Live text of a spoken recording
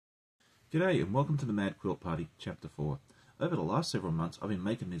G'day and welcome to the Mad Quilt Party Chapter 4. Over the last several months I've been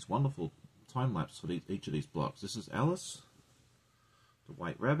making these wonderful time lapse for each of these blocks. This is Alice, the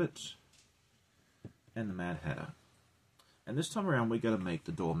White Rabbit, and the Mad Hatter. And this time around we're going to make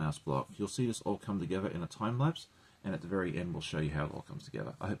the Dormouse block. You'll see this all come together in a time lapse, and at the very end we'll show you how it all comes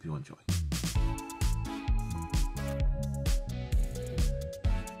together. I hope you enjoy.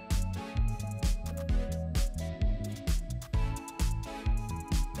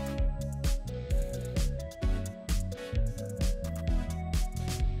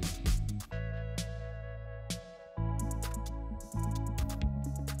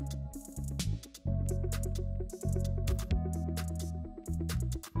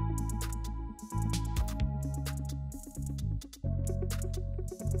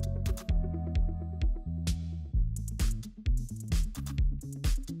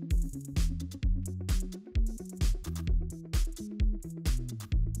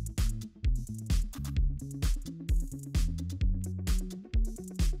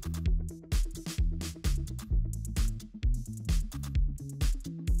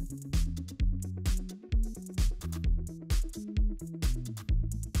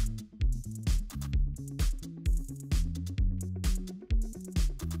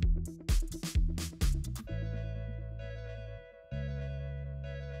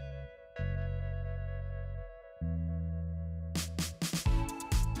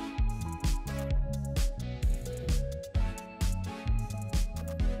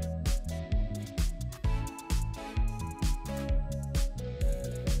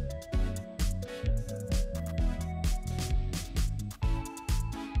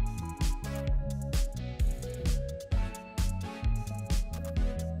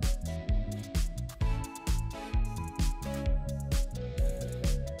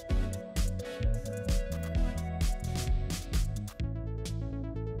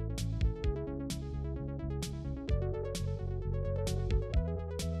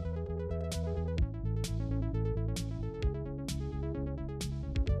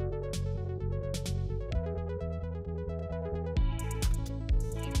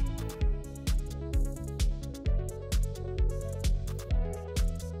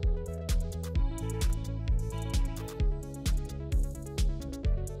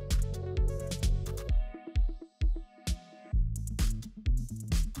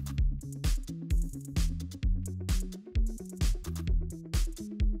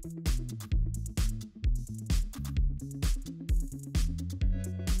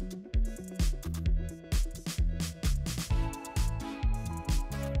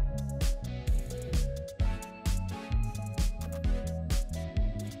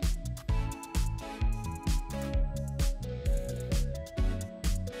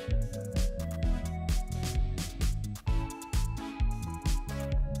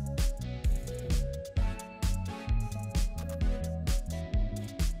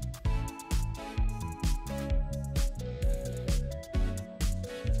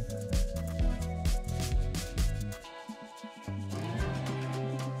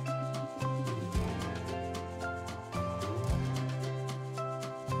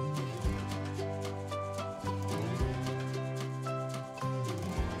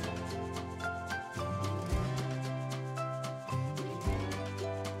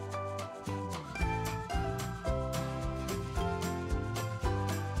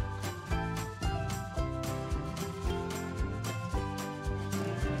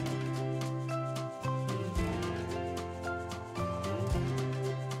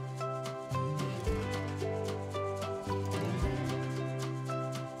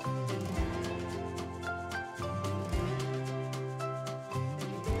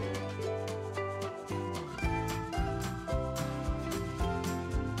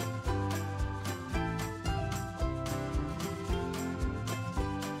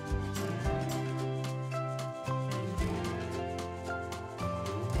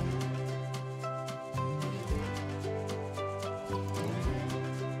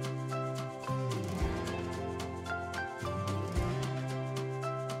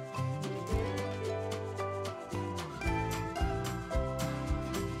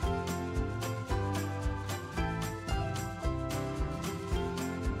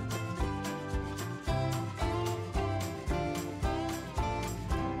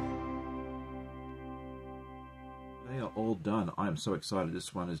 All done. I am so excited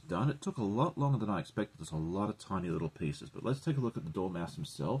this one is done. It took a lot longer than I expected. There's a lot of tiny little pieces, but let's take a look at the Dormouse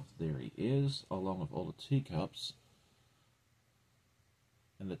himself. There he is, along with all the teacups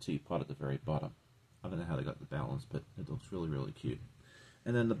and the teapot at the very bottom. I don't know how they got the balance, but it looks really, really cute.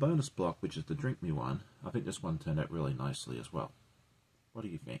 And then the bonus block, which is the Drink Me one, I think this one turned out really nicely as well. What do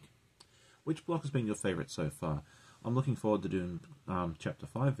you think? Which block has been your favourite so far? I'm looking forward to doing Chapter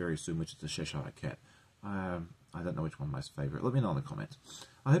 5 very soon, which is the Cheshire Cat. I don't know which one my favourite. Let me know in the comments.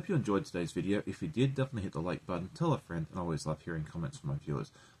 I hope you enjoyed today's video. If you did, definitely hit the like button, tell a friend, and I always love hearing comments from my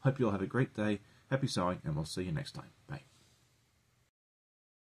viewers. Hope you all have a great day, happy sewing, and we'll see you next time. Bye.